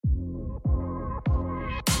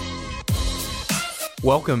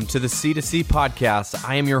Welcome to the C2C podcast.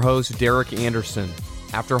 I am your host, Derek Anderson.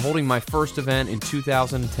 After holding my first event in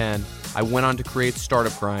 2010, I went on to create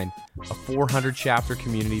Startup Grind, a 400-chapter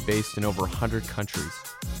community based in over 100 countries.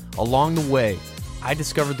 Along the way, I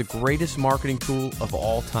discovered the greatest marketing tool of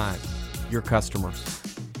all time, your customers.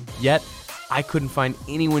 Yet, I couldn't find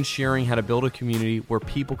anyone sharing how to build a community where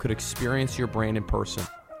people could experience your brand in person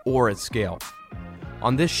or at scale.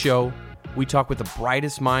 On this show, we talk with the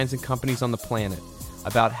brightest minds and companies on the planet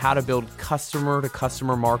about how to build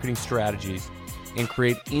customer-to-customer marketing strategies and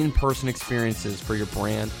create in-person experiences for your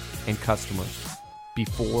brand and customers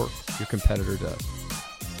before your competitor does.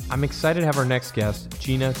 I'm excited to have our next guest,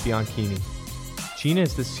 Gina Bianchini. Gina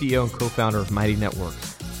is the CEO and co-founder of Mighty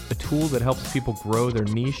Networks, a tool that helps people grow their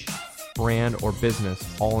niche, brand, or business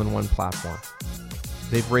all in one platform.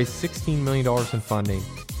 They've raised $16 million in funding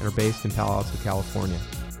and are based in Palo Alto, California.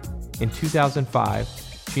 In 2005,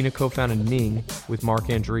 Gina co-founded Ning with Mark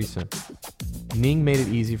Andreessen. Ning made it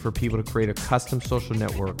easy for people to create a custom social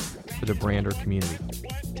network for their brand or community.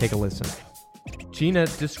 Take a listen. Gina,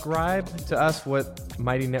 describe to us what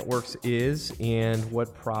Mighty Networks is and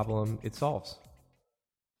what problem it solves.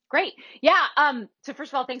 Great. Yeah. So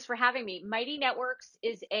first of all, thanks for having me. Mighty Networks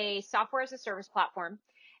is a software as a service platform,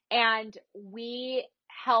 and we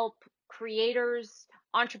help creators,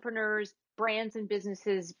 entrepreneurs, brands, and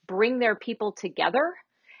businesses bring their people together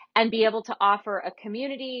and be able to offer a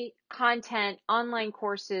community, content, online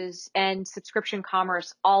courses, and subscription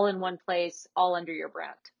commerce all in one place, all under your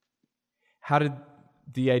brand. How did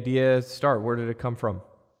the idea start? Where did it come from?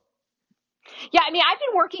 Yeah, I mean, I've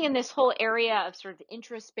been working in this whole area of sort of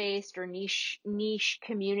interest-based or niche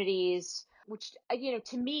communities, which,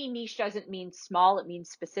 to me, niche doesn't mean small. It means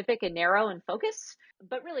specific and narrow and focus,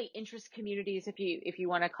 but really interest communities, if you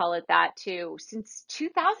want to call it that too, since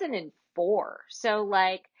 2004. So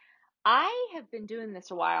I have been doing this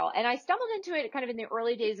a while, and I stumbled into it kind of in the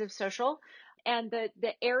early days of social. And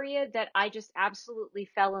the area that I just absolutely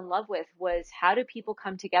fell in love with was, how do people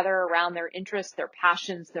come together around their interests, their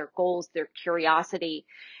passions, their goals, their curiosity,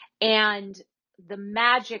 and the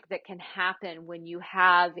magic that can happen when you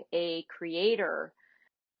have a creator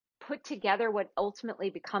put together what ultimately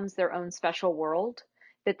becomes their own special world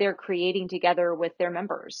that they're creating together with their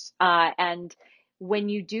members. And when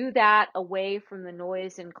you do that away from the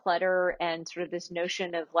noise and clutter and sort of this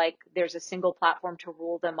notion of there's a single platform to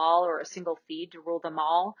rule them all or a single feed to rule them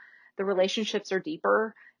all, the relationships are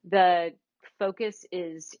deeper. The focus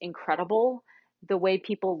is incredible. The way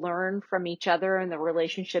people learn from each other and the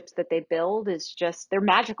relationships that they build is they're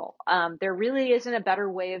magical. There really isn't a better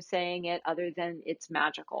way of saying it other than it's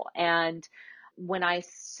magical. And when I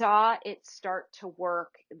saw it start to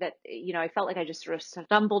work, that, I felt like I just sort of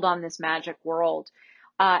stumbled on this magic world.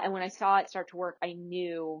 And when I saw it start to work, I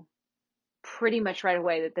knew pretty much right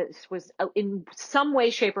away that this was, in some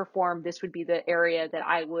way, shape, or form, this would be the area that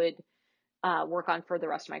I would work on for the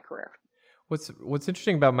rest of my career. What's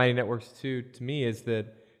interesting about Mighty Networks too, to me, is that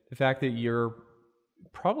the fact that you're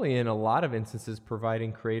probably in a lot of instances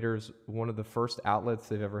providing creators one of the first outlets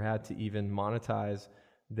they've ever had to even monetize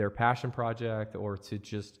their passion project, or to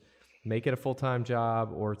just make it a full-time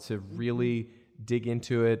job, or to really dig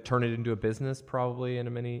into it, turn it into a business, probably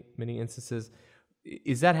in many instances.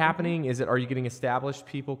 Is that happening? Are you getting established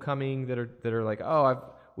people coming that are like,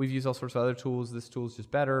 we've used all sorts of other tools, this tool is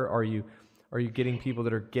just better? Are you getting people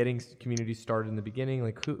that are getting communities started in the beginning?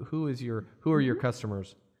 Like who are your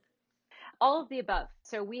customers? All of the above.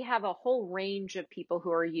 So we have a whole range of people who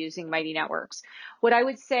are using Mighty Networks. What I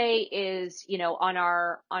would say is, on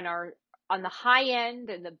the high end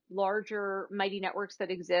and the larger Mighty Networks that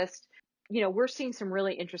exist, we're seeing some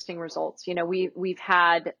really interesting results. We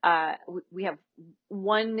have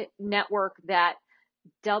one network that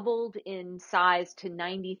doubled in size to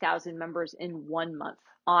 90,000 members in 1 month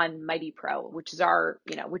on Mighty Pro, which is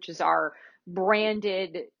our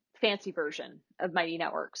branded fancy version of Mighty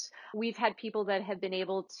Networks. We've had people that have been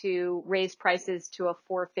able to raise prices to a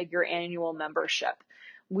 4-figure annual membership.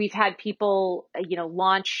 We've had people,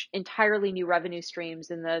 launch entirely new revenue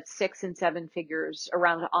streams in the 6 and 7 figures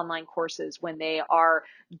around online courses when they are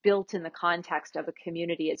built in the context of a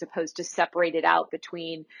community, as opposed to separated out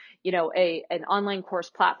between, an online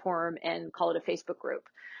course platform and call it a Facebook group.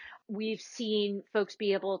 We've seen folks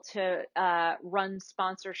be able to run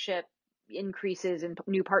sponsorship increases and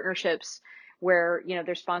new partnerships where,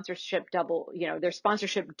 their sponsorship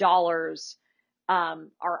dollars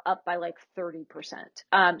are up by 30%.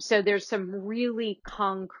 So there's some really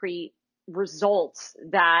concrete results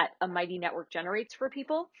that a Mighty Network generates for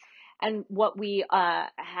people. And what we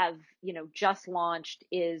have, just launched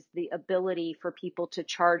is the ability for people to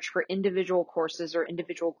charge for individual courses or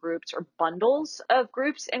individual groups or bundles of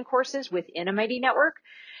groups and courses within a Mighty network.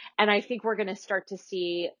 And I think we're going to start to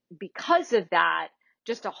see, because of that,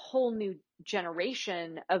 just a whole new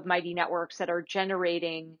generation of Mighty networks that are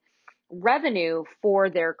generating revenue for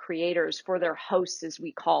their creators, for their hosts, as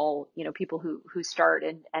we call, people who start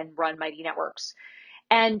and run Mighty networks.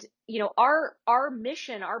 And, our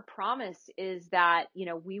mission, our promise is that,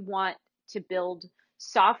 we want to build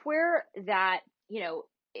software that,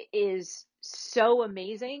 is so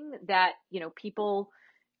amazing that, people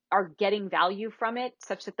are getting value from it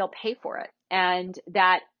such that they'll pay for it. And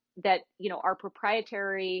that, our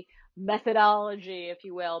proprietary methodology, if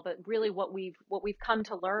you will, but really what we've come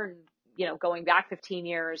to learn, going back 15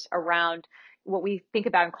 years around what we think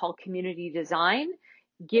about and call community design,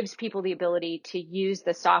 gives people the ability to use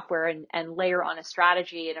the software and layer on a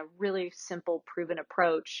strategy and a really simple, proven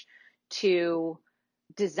approach to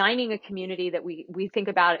designing a community that we think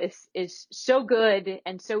about is so good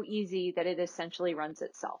and so easy that it essentially runs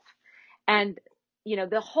itself. And,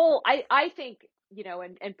 the whole, I think,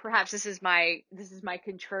 and perhaps this is my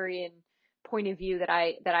contrarian point of view that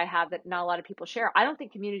I have that not a lot of people share. I don't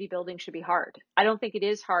think community building should be hard. I don't think it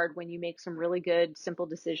is hard when you make some really good, simple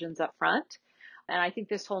decisions up front. And I think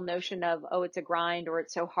this whole notion of, oh, it's a grind, or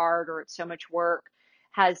it's so hard, or it's so much work,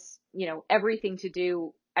 has, everything to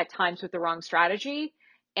do at times with the wrong strategy.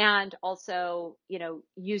 And also,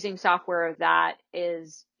 using software that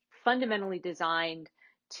is fundamentally designed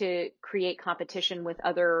to create competition with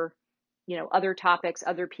other, other topics,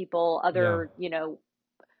 other people, other,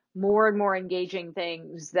 more and more engaging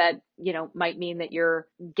things that, might mean that you're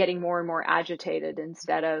getting more and more agitated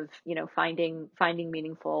instead of, finding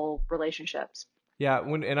meaningful relationships. Yeah,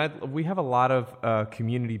 we have a lot of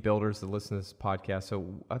community builders that listen to this podcast,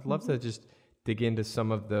 so I'd love to just dig into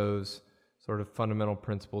some of those sort of fundamental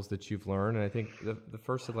principles that you've learned. And I think the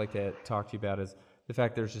first I'd like to talk to you about is the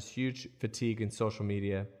fact there's this huge fatigue in social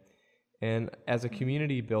media. And as a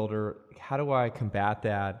community builder, how do I combat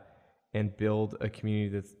that and build a community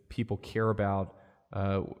that people care about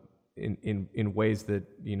in ways that,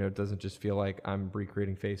 doesn't just feel like I'm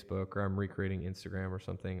recreating Facebook or I'm recreating Instagram or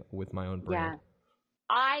something with my own brand? Yeah.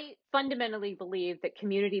 I fundamentally believe that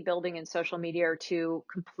community building and social media are two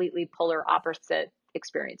completely polar opposite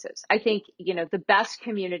experiences. I think, the best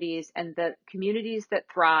communities and the communities that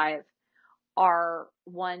thrive are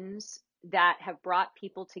ones that have brought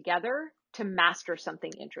people together to master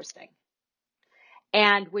something interesting.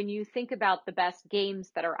 And when you think about the best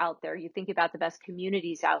games that are out there, you think about the best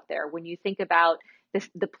communities out there, when you think about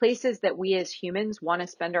the places that we as humans want to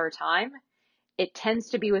spend our time, it tends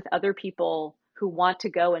to be with other people who want to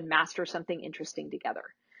go and master something interesting together.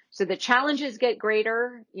 So the challenges get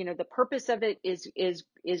greater, the purpose of it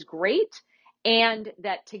is great, and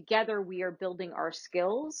that together we are building our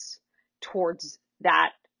skills towards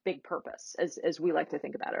that big purpose, as we like to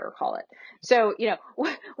think about it or call it. So, one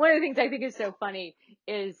of the things I think is so funny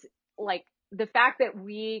is like the fact that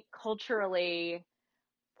we culturally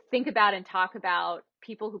think about and talk about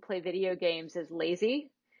people who play video games as lazy.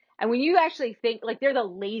 And when you actually think, like, they're the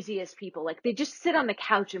laziest people, like they just sit on the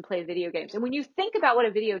couch and play video games. And when you think about what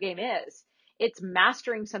a video game is, it's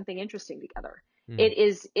mastering something interesting together. It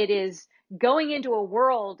is going into a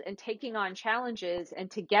world and taking on challenges,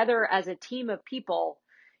 and together as a team of people,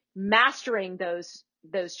 mastering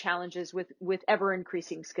those challenges with ever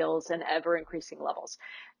increasing skills and ever increasing levels.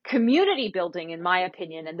 Community building, in my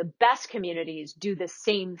opinion, and the best communities do the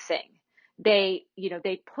same thing. They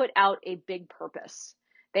put out a big purpose.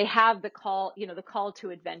 They have the call to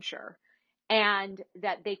adventure, and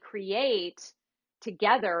that they create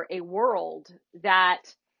together a world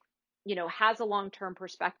that, has a long-term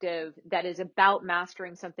perspective, that is about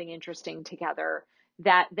mastering something interesting together,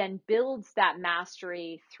 that then builds that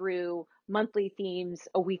mastery through monthly themes,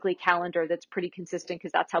 a weekly calendar that's pretty consistent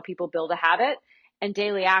because that's how people build a habit, and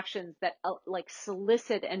daily actions that like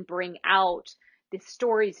solicit and bring out the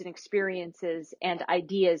stories and experiences and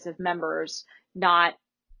ideas of members, not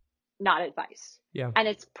advice. Yeah. And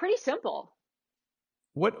it's pretty simple.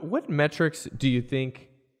 What metrics do you think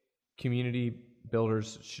community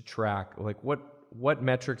builders should track? Like what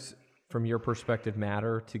metrics from your perspective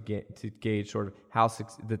matter to gauge sort of how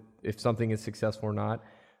if something is successful or not?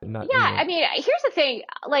 I mean, here's the thing.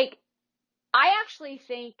 Like, I actually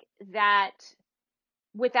think that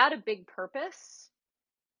without a big purpose,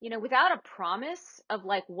 without a promise of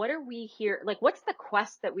like, what are we here? Like, what's the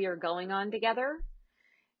quest that we are going on together?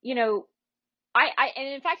 And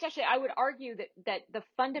in fact, actually, I would argue that the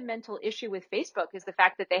fundamental issue with Facebook is the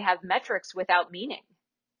fact that they have metrics without meaning.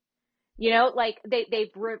 Like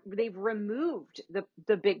they've removed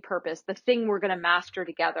the big purpose, the thing we're going to master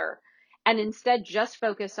together, and instead just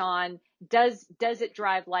focus on, does it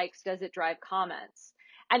drive likes? Does it drive comments?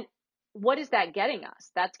 And what is that getting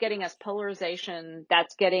us? That's getting us polarization.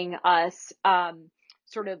 That's getting us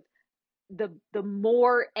sort of the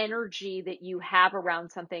more energy that you have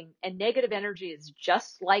around something, and negative energy is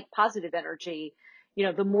just like positive energy,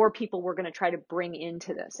 the more people we're going to try to bring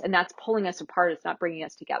into this, and that's pulling us apart. It's not bringing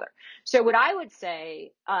us together. So what I would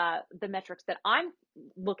say, the metrics that I'm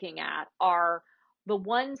looking at are the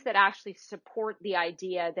ones that actually support the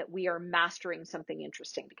idea that we are mastering something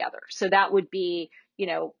interesting together. So that would be,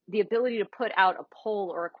 the ability to put out a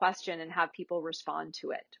poll or a question and have people respond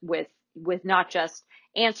to it with not just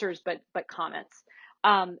answers, but comments.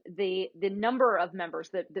 The number of members,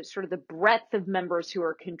 the sort of the breadth of members who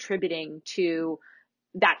are contributing to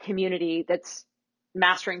that community that's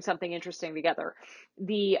mastering something interesting together.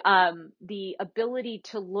 The ability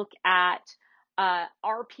to look at,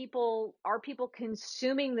 are people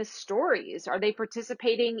consuming the stories? Are they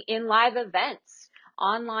participating in live events,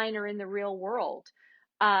 online or in the real world?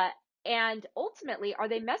 And ultimately, are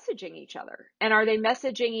they messaging each other? And are they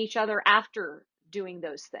messaging each other after doing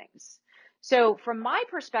those things? So from my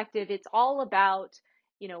perspective, it's all about,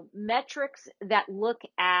 metrics that look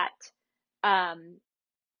at,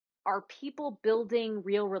 are people building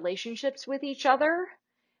real relationships with each other?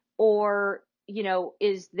 Or,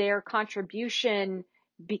 is their contribution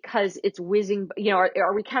because it's whizzing,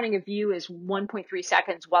 are we counting a view as 1.3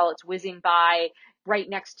 seconds while it's whizzing by right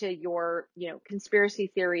next to your,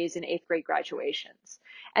 conspiracy theories in 8th grade graduations?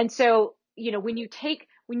 And so, when you take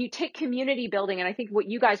community building, and I think what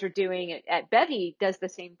you guys are doing at Bevy does the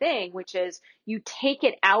same thing, which is you take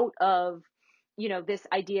it out of, this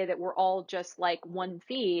idea that we're all just like one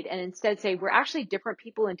feed, and instead say we're actually different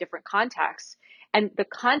people in different contexts. And the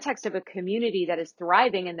context of a community that is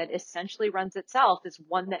thriving and that essentially runs itself is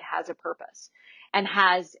one that has a purpose and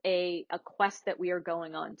has a quest that we are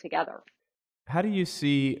going on together. How do you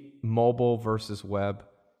see mobile versus web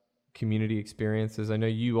community experiences? I know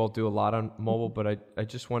you all do a lot on mobile, but I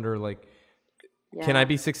just wonder, can I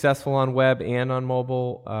be successful on web and on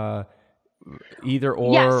mobile? Either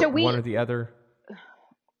or, one or the other?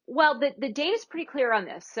 Well, the data is pretty clear on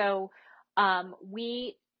this. So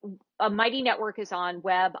a Mighty Network is on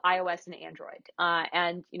web, iOS, and Android.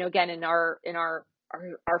 And again, in our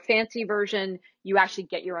fancy version, you actually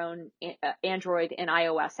get your own Android and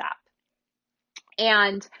iOS app,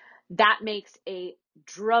 and that makes a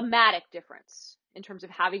dramatic difference in terms of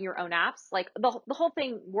having your own apps. Like the whole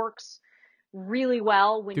thing works really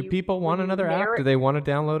well when do people want another app? Do they want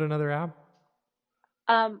to download another app?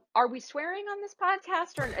 Are we swearing on this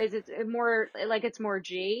podcast, or is it more like it's more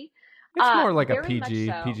G? It's more like a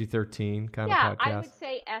PG-13 kind of podcast. Yeah, I would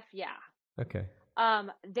say F. Yeah. Okay.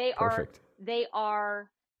 They are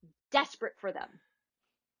desperate for them.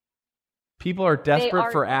 People are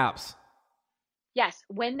desperate for apps. Yes,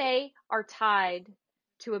 when they are tied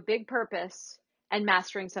to a big purpose and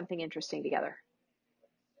mastering something interesting together.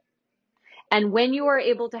 And when you are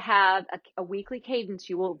able to have a weekly cadence,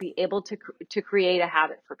 you will be able to create a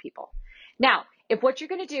habit for people. Now, if what you're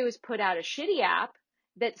going to do is put out a shitty app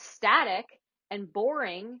that's static and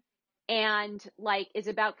boring and is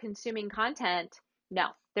about consuming content, no,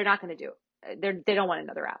 they're not going to do it. They don't want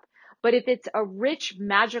another app. But if it's a rich,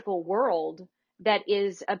 magical world that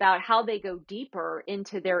is about how they go deeper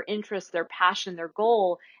into their interests, their passion, their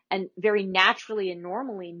goal, and very naturally and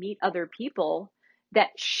normally meet other people that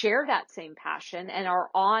share that same passion and are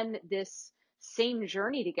on this same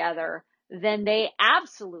journey together, then they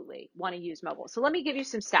absolutely want to use mobile. So let me give you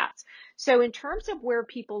some stats. So in terms of where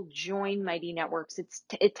people join Mighty Networks,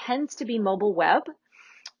 it tends to be mobile web,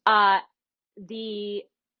 but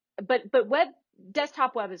web,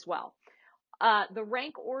 desktop web as well. The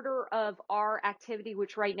rank order of our activity,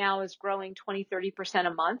 which right now is growing 20-30%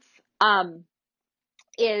 a month,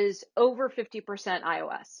 is over 50%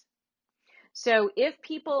 iOS. So if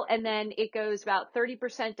people, and then it goes about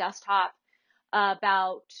 30% desktop,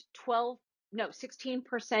 about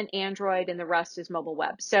 16% Android, and the rest is mobile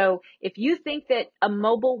web. So if you think that a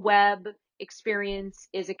mobile web experience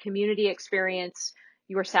is a community experience,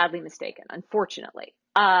 you are sadly mistaken, unfortunately.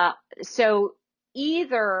 So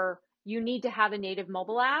either you need to have a native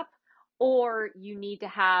mobile app, or you need to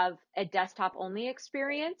have a desktop only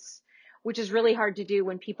experience, which is really hard to do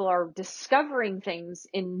when people are discovering things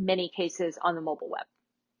in many cases on the mobile web.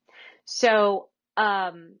 So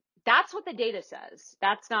that's what the data says.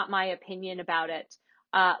 That's not my opinion about it.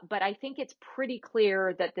 But I think it's pretty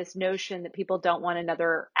clear that this notion that people don't want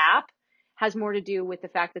another app has more to do with the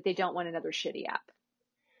fact that they don't want another shitty app.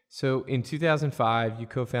 So in 2005, you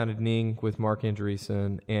co-founded Ning with Mark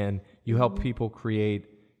Andreessen, and you helped people create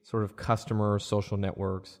sort of customer social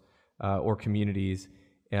networks or communities,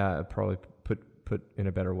 probably put in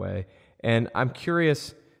a better way. And I'm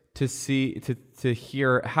curious to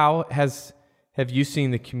hear have you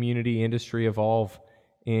seen the community industry evolve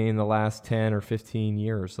in the last 10 or 15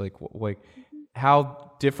 years? Like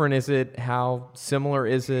how different is it? How similar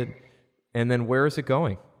is it? And then where is it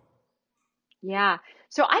going? Yeah.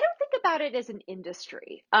 So I don't think about it as an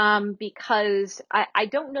industry, because I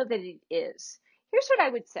don't know that it is. Here's what I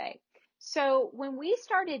would say. So when we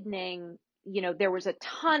started Ning, there was a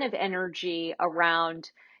ton of energy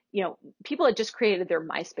around, people had just created their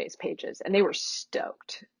MySpace pages and they were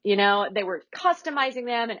stoked. They were customizing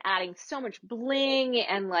them and adding so much bling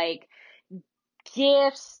and like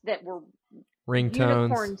gifts that were Ringtones.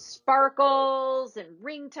 unicorn sparkles and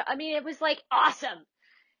ringtone. I mean, it was like awesome.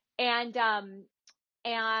 And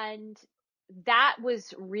and that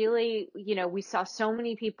was really, we saw so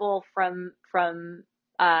many people from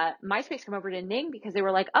MySpace come over to Ning because they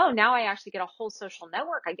were like, oh, now I actually get a whole social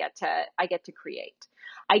network. I get to create.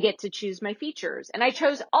 I get to choose my features, and I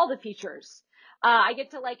chose all the features. I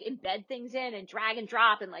get to like embed things in and drag and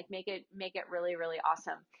drop and like make it really, really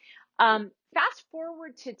awesome. Fast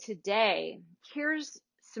forward to today, here's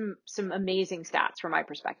some amazing stats from my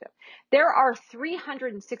perspective. There are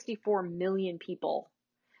 364 million people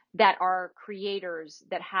that are creators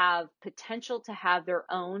that have potential to have their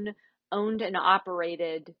own owned and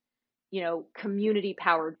operated, community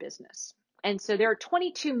powered business. And so there are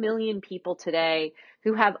 22 million people today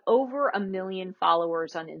who have over 1 million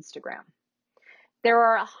followers on Instagram. There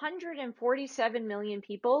are 147 million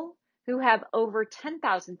people who have over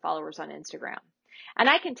 10,000 followers on Instagram. And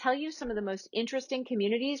I can tell you some of the most interesting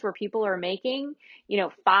communities where people are making,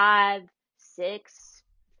 5, 6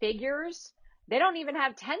 figures. They don't even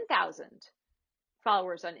have 10,000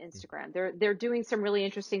 followers on Instagram. They're doing some really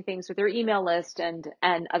interesting things with their email list and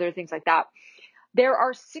other things like that. There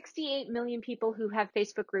are 68 million people who have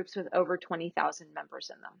Facebook groups with over 20,000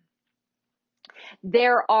 members in them.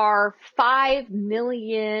 There are 5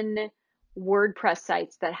 million WordPress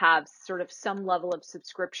sites that have sort of some level of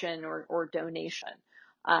subscription or donation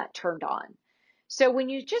turned on. So when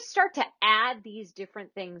you just start to add these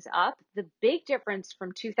different things up, the big difference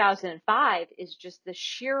from 2005 is just the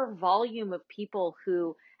sheer volume of people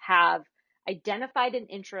who have identified an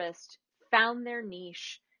interest, found their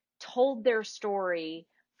niche, told their story,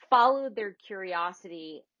 followed their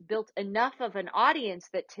curiosity, built enough of an audience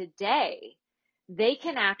that today they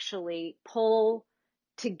can actually pull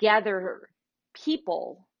together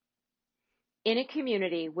people in a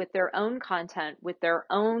community with their own content, with their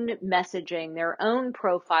own messaging, their own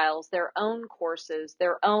profiles, their own courses,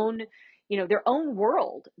 their own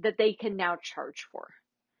world that they can now charge for,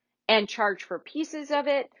 and charge for pieces of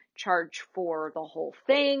it, charge for the whole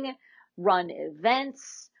thing, run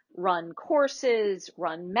events, run courses,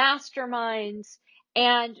 run masterminds.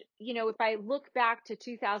 And, if I look back to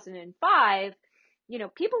 2005,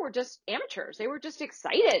 people were just amateurs. They were just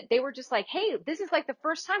excited. They were just like, hey, this is like the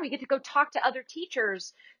first time we get to go talk to other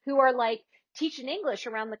teachers who are like teaching English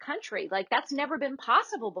around the country. Like that's never been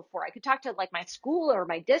possible before. I could talk to like my school or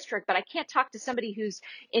my district, but I can't talk to somebody who's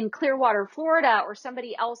in Clearwater, Florida, or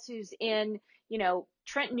somebody else who's in,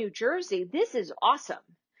 Trenton, New Jersey. This is awesome.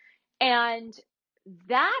 And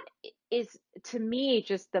that is, to me,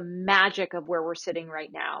 just the magic of where we're sitting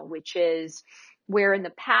right now, which is where in the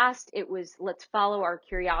past it was, let's follow our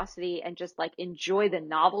curiosity and just like enjoy the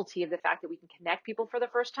novelty of the fact that we can connect people for the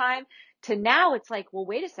first time, to now it's like, well,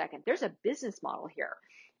 wait a second, there's a business model here.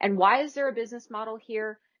 And why is there a business model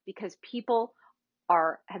here? Because people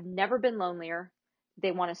have never been lonelier.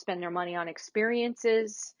 They want to spend their money on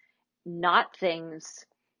experiences, not things.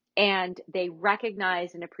 And they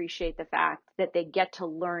recognize and appreciate the fact that they get to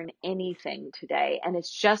learn anything today. And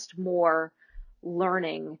it's just more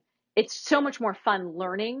learning. It's so much more fun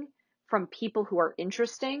learning from people who are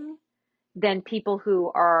interesting than people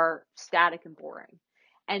who are static and boring.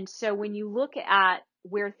 And so when you look at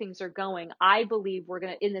where things are going, I believe we're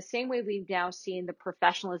going to, in the same way we've now seen the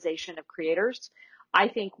professionalization of creators, I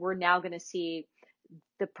think we're now going to see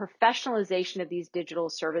the professionalization of these digital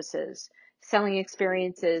services, selling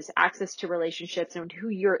experiences, access to relationships, and who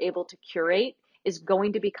you're able to curate is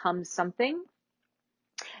going to become something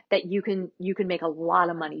that you can make a lot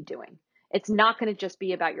of money doing. It's not going to just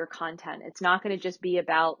be about your content. It's not going to just be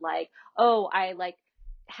about like, oh, I like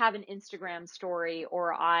have an Instagram story,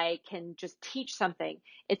 or I can just teach something.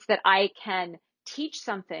 It's that I can teach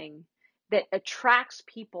something that attracts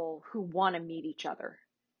people who want to meet each other.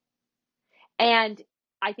 And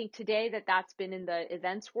I think today that's been in the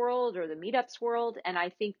events world or the meetups world. And I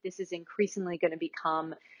think this is increasingly going to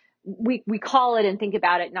become, we call it and think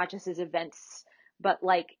about it not just as events, but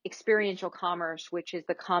like experiential commerce, which is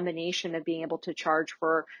the combination of being able to charge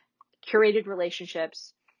for curated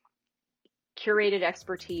relationships, curated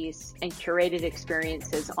expertise, and curated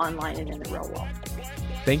experiences online and in the real world.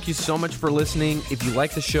 Thank you so much for listening. If you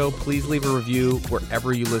like the show, please leave a review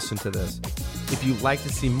wherever you listen to this. If you'd like to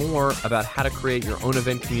see more about how to create your own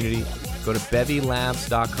event community, go to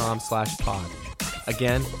bevylabs.com/pod.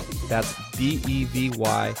 Again, that's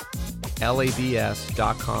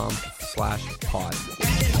BEVYLABS.com/pod.